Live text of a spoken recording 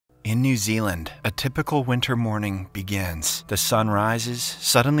In New Zealand, a typical winter morning begins. The sun rises,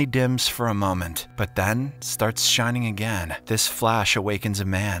 suddenly dims for a moment, but then starts shining again. This flash awakens a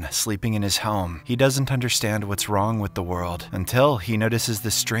man sleeping in his home. He doesn't understand what's wrong with the world until he notices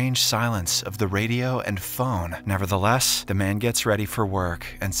the strange silence of the radio and phone. Nevertheless, the man gets ready for work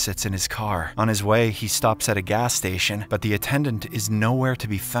and sits in his car. On his way, he stops at a gas station, but the attendant is nowhere to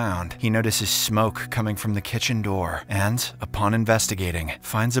be found. He notices smoke coming from the kitchen door and, upon investigating,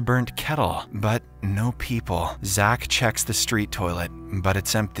 finds a burnt kettle, but no people. Zack checks the street toilet, but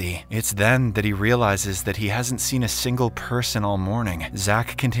it's empty. It's then that he realizes that he hasn't seen a single person all morning.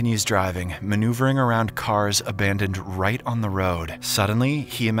 Zack continues driving, maneuvering around cars abandoned right on the road. Suddenly,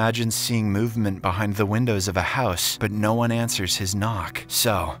 he imagines seeing movement behind the windows of a house, but no one answers his knock.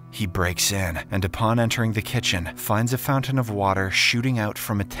 So, he breaks in, and upon entering the kitchen, finds a fountain of water shooting out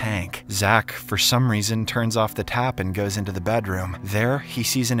from a tank. Zack, for some reason, turns off the tap and goes into the bedroom. There, he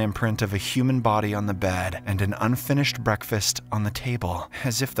sees an imprint of a human body on the bed and an unfinished breakfast on the table,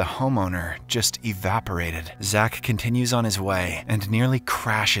 as if the homeowner just evaporated. Zack continues on his way and nearly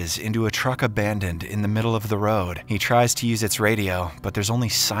crashes into a truck abandoned in the middle of the road. He tries to use its radio, but there's only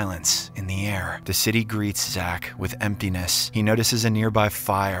silence in the air. The city greets Zack with emptiness. He notices a nearby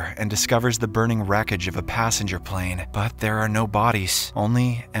fire and discovers the burning wreckage of a passenger plane, but there are no bodies,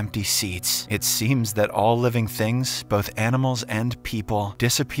 only empty seats. It seems that all living things, both animals and people,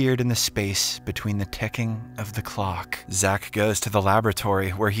 disappeared in the space between the ticking of the clock. Zack goes to the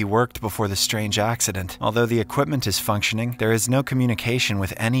laboratory where he worked before the strange accident. Although the equipment is functioning, there is no communication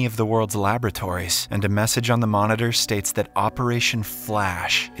with any of the world's laboratories, and a message on the monitor states that Operation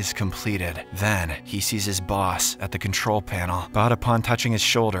Flash is completed. Then, he sees his boss at the control panel, but upon touching his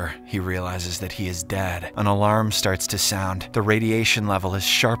shoulder, he realizes that he is dead. An alarm starts to sound. The radiation level is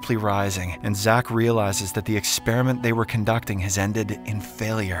sharply rising, and Zack realizes that the experiment they were conducting has ended in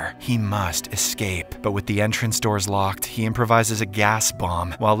failure. He must escape, but with the entrance doors locked, he improvises a gas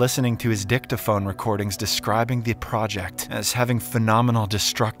bomb while listening to his dictaphone recordings describing the project as having phenomenal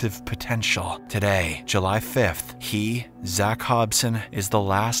destructive potential. Today, July 5th, he, Zack Hobson, is the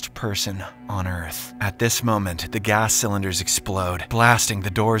last person on Earth. At this moment, the gas cylinders explode, blasting the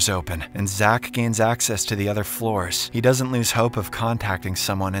doors open, and Zack gains access to the other floors. He doesn't lose hope of contacting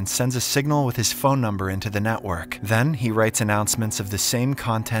someone and sends a signal with his phone number into the network. Then he writes announcements of the same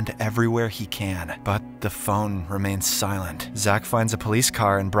content everywhere he can, but the phone remains silent. Zack finds a police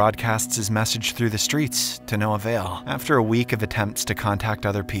car and broadcasts his message through the streets, to no avail. After a week of attempts to contact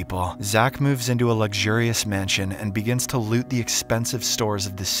other people, Zack moves into a luxurious mansion and begins to loot the expensive stores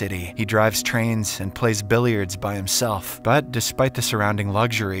of the city. He drives trains and plays billiards by himself, but despite the surrounding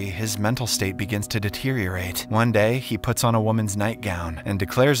luxury, his mental state begins to deteriorate. One day, he puts on a woman's nightgown and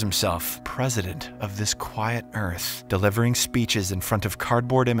declares himself president of this quiet Earth, delivering speeches in front of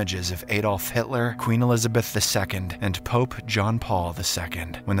cardboard images of Adolf Hitler, Queen Elizabeth II, and Pope John Paul II.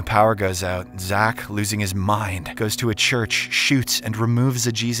 When the power goes out, Zack, losing his mind, goes to a church, shoots and removes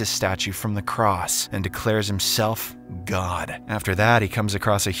a Jesus statue from the cross, and declares himself God. After that, he comes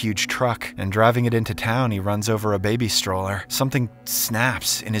across a huge truck, and driving it into town, he runs over a baby stroller. Something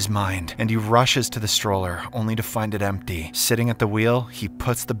snaps in his mind, and he rushes to the stroller, only to find it empty. Sitting at the wheel, he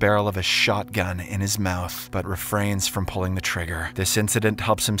puts the barrel of a shotgun in his mouth, but refrains from pulling the trigger. This incident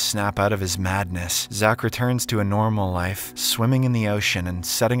helps him snap out of his madness. Zack returns to a normal life, swimming in the ocean and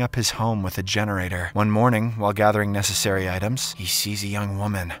setting up his home with a generator. One morning, while gathering necessary items, he sees a young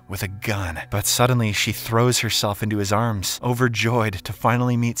woman with a gun, but suddenly she throws herself into his arms, overjoyed to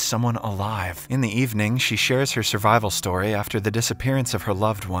finally meet someone alive. In the evening, she shares her survival story after the disappearance of her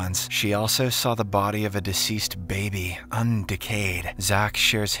loved ones. She also saw the body of a deceased baby, undecayed. Zack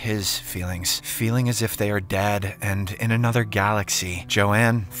shares his feelings, feeling as if they are dead and in another galaxy.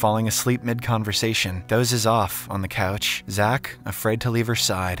 Joanne, falling asleep mid-conversation, dozes off on the couch. Zack, afraid to leave her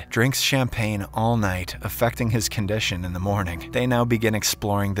side, drinks champagne all night, affecting his condition in the morning. They now begin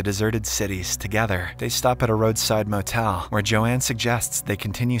exploring the deserted cities together. They stop at a roadside motel, where Joanne suggests they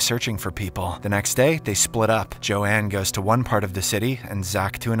continue searching for people. The next day, they split up. Joanne goes to one part of the city and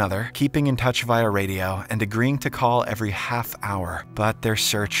Zack to another, keeping in touch via radio and agreeing to call every half hour. But their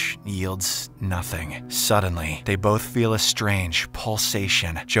search yields nothing. Suddenly, they both feel a strange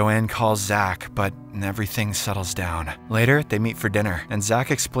pulsation. Joanne calls Zack, but and everything settles down. Later, they meet for dinner, and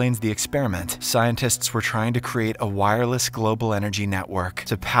Zack explains the experiment. Scientists were trying to create a wireless global energy network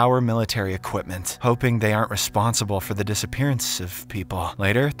to power military equipment, hoping they aren't responsible for the disappearance of people.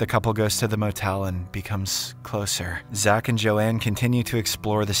 Later, the couple goes to the motel and becomes closer. Zack and Joanne continue to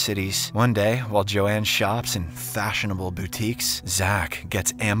explore the cities. One day, while Joanne shops in fashionable boutiques, Zack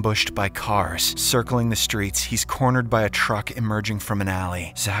gets ambushed by cars. Circling the streets, he's cornered by a truck emerging from an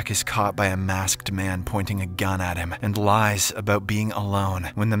alley. Zack is caught by a masked man pointing a gun at him and lies about being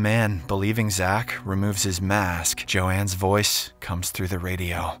alone. When the man, believing Zack, removes his mask, Joanne's voice comes through the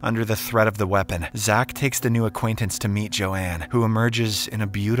radio. Under the threat of the weapon, Zack takes the new acquaintance to meet Joanne, who emerges in a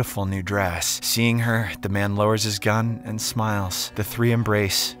beautiful new dress. Seeing her, the man lowers his gun and smiles. The three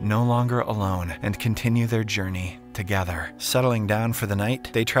embrace, no longer alone, and continue their journey together. Settling down for the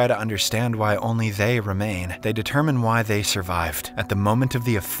night, they try to understand why only they remain. They determine why they survived. At the moment of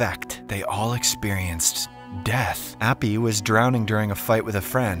the effect, they all experienced death. Appy was drowning during a fight with a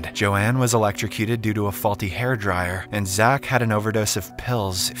friend. Joanne was electrocuted due to a faulty hairdryer, and Zack had an overdose of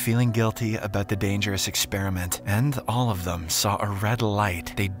pills, feeling guilty about the dangerous experiment. And all of them saw a red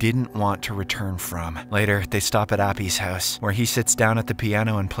light they didn't want to return from. Later, they stop at Appy's house, where he sits down at the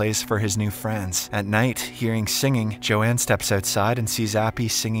piano and plays for his new friends. At night, hearing singing, Joanne steps outside and sees Appy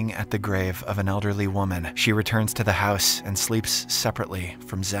singing at the grave of an elderly woman. She returns to the house and sleeps separately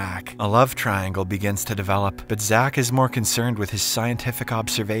from Zack. A love triangle begins to develop, but Zack is more concerned with his scientific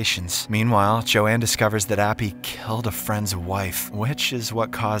observations. Meanwhile, Joanne discovers that Appy killed a friend's wife, which is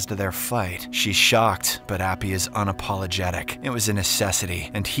what caused their fight. She's shocked, but Appy is unapologetic. It was a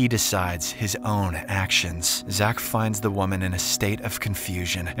necessity, and he decides his own actions. Zack finds the woman in a state of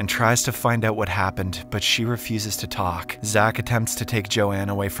confusion and tries to find out what happened, but she refuses to talk. Zack attempts to take Joanne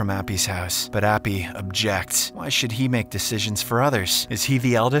away from Appy's house, but Appy objects. Why should he make decisions for others? Is he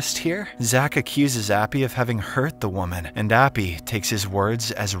the eldest here? Zack accuses Appy of having hurt the woman, and Appy takes his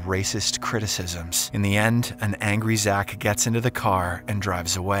words as racist criticisms. In the end, an angry Zack gets into the car and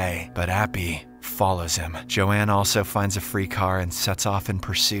drives away, but Appy follows him. Joanne also finds a free car and sets off in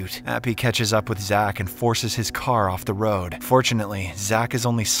pursuit. Appy catches up with Zack and forces his car off the road. Fortunately, Zack is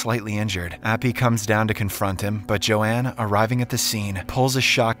only slightly injured. Appy comes down to confront him, but Joanne, arriving at the scene, pulls a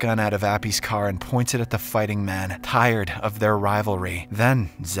shotgun out of Appy's car and points it at the fighting men, tired of their rivalry. Then,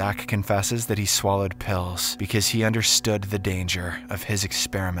 Zack confesses that he swallowed pills because he understood the danger of his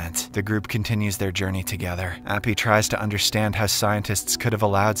experiment. The group continues their journey together. Appy tries to understand how scientists could have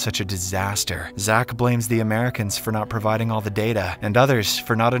allowed such a disaster. Zack blames the Americans for not providing all the data, and others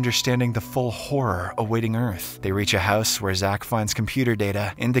for not understanding the full horror awaiting Earth. They reach a house where Zack finds computer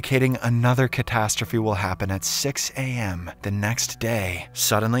data indicating another catastrophe will happen at 6 a.m. the next day.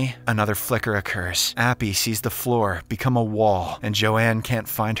 Suddenly, another flicker occurs. Appy sees the floor become a wall, and Joanne can't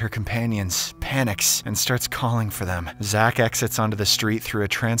find her companions, panics, and starts calling for them. Zack exits onto the street through a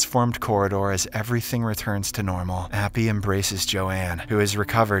transformed corridor as everything returns to normal. Appy embraces Joanne, who is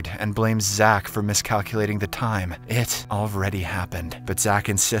recovered, and blames Zack for miscalculating the time. It already happened, but Zack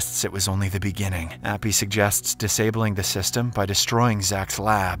insists it was only the beginning. Appy suggests disabling the system by destroying Zack's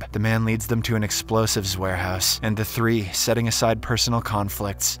lab. The man leads them to an explosives warehouse, and the three, setting aside personal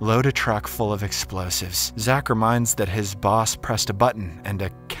conflicts, load a truck full of explosives. Zack reminds that his boss pressed a button and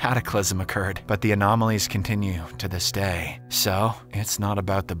a cataclysm occurred, but the anomalies continue to this day. So, it's not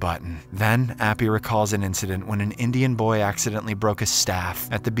about the button. Then, Appy recalls an incident when an Indian boy accidentally broke a staff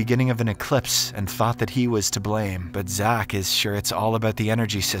at the beginning of an eclipse and thought that he was to blame, but Zack is sure it's all about the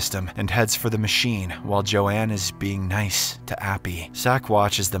energy system and heads for the machine, while Joanne is being nice to Appy. Zack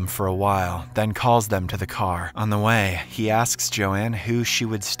watches them for a while, then calls them to the car. On the way, he asks Joanne who she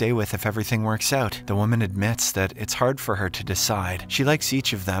would stay with if everything works out. The woman admits that it's hard for her to decide. She likes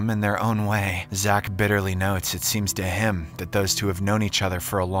each of them in their own way. Zack bitterly notes it seems to him that those two have known each other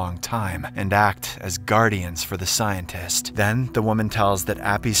for a long time and act as guardians for the scientist. Then, the woman tells that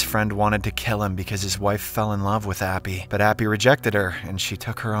Appy's friend wanted to kill him because his wife fell in love with Appy, but Appy rejected her and she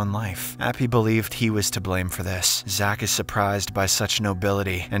took her own life. Appy believed he was to blame for this. Zack is surprised by such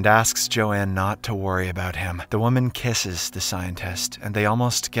nobility and asks Joanne not to worry about him. The woman kisses the scientist and they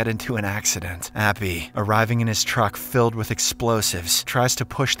almost get into an accident. Appy, arriving in his truck filled with explosives, tries to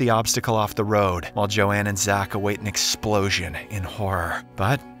push the obstacle off the road while Joanne and Zack await an explosion in horror.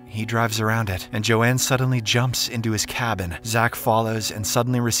 But he drives around it, and Joanne suddenly jumps into his cabin. Zack follows and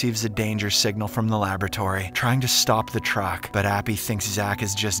suddenly receives a danger signal from the laboratory, trying to stop the truck, but Appy thinks Zack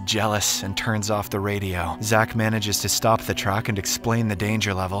is just jealous and turns off the radio. Zack manages to stop the truck and explain the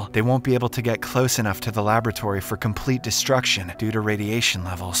danger level. They won't be able to get close enough to the laboratory for complete destruction due to radiation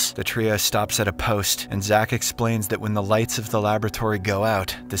levels. The trio stops at a post, and Zack explains that when the lights of the laboratory go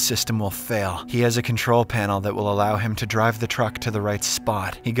out, the system will fail. He has a control panel that will allow him to drive the truck to the right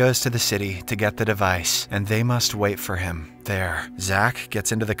spot. He goes to the city to get the device, and they must wait for him there. Zack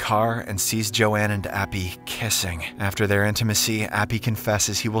gets into the car and sees Joanne and Appy kissing. After their intimacy, Appy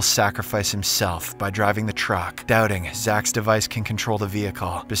confesses he will sacrifice himself by driving the truck, doubting Zack's device can control the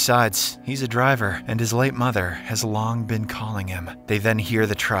vehicle. Besides, he's a driver, and his late mother has long been calling him. They then hear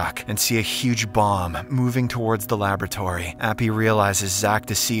the truck and see a huge bomb moving towards the laboratory. Appy realizes Zack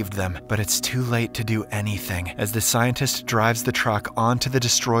deceived them, but it's too late to do anything as the scientist drives the truck onto the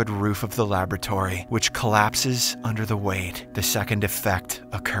destroyed roof of the laboratory, which collapses under the weight. The second effect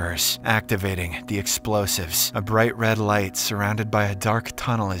occurs, activating the explosives. A bright red light surrounded by a dark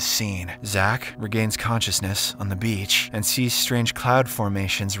tunnel is seen. Zack regains consciousness on the beach and sees strange cloud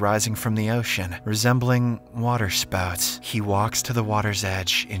formations rising from the ocean, resembling water spouts. He walks to the water's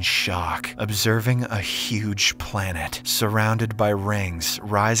edge in shock, observing a huge planet surrounded by rings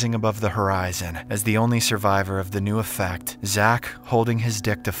rising above the horizon. As the only survivor of the new effect, Zack, holding his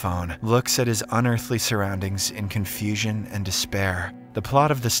dictaphone, looks at his unearthly surroundings in confusion and despair. The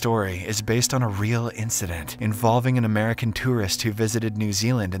plot of the story is based on a real incident involving an American tourist who visited New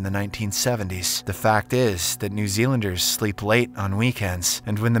Zealand in the 1970s. The fact is that New Zealanders sleep late on weekends,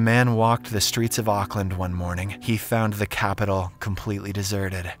 and when the man walked the streets of Auckland one morning, he found the capital completely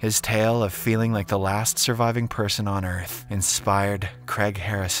deserted. His tale of feeling like the last surviving person on Earth inspired Craig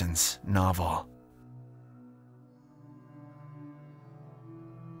Harrison's novel.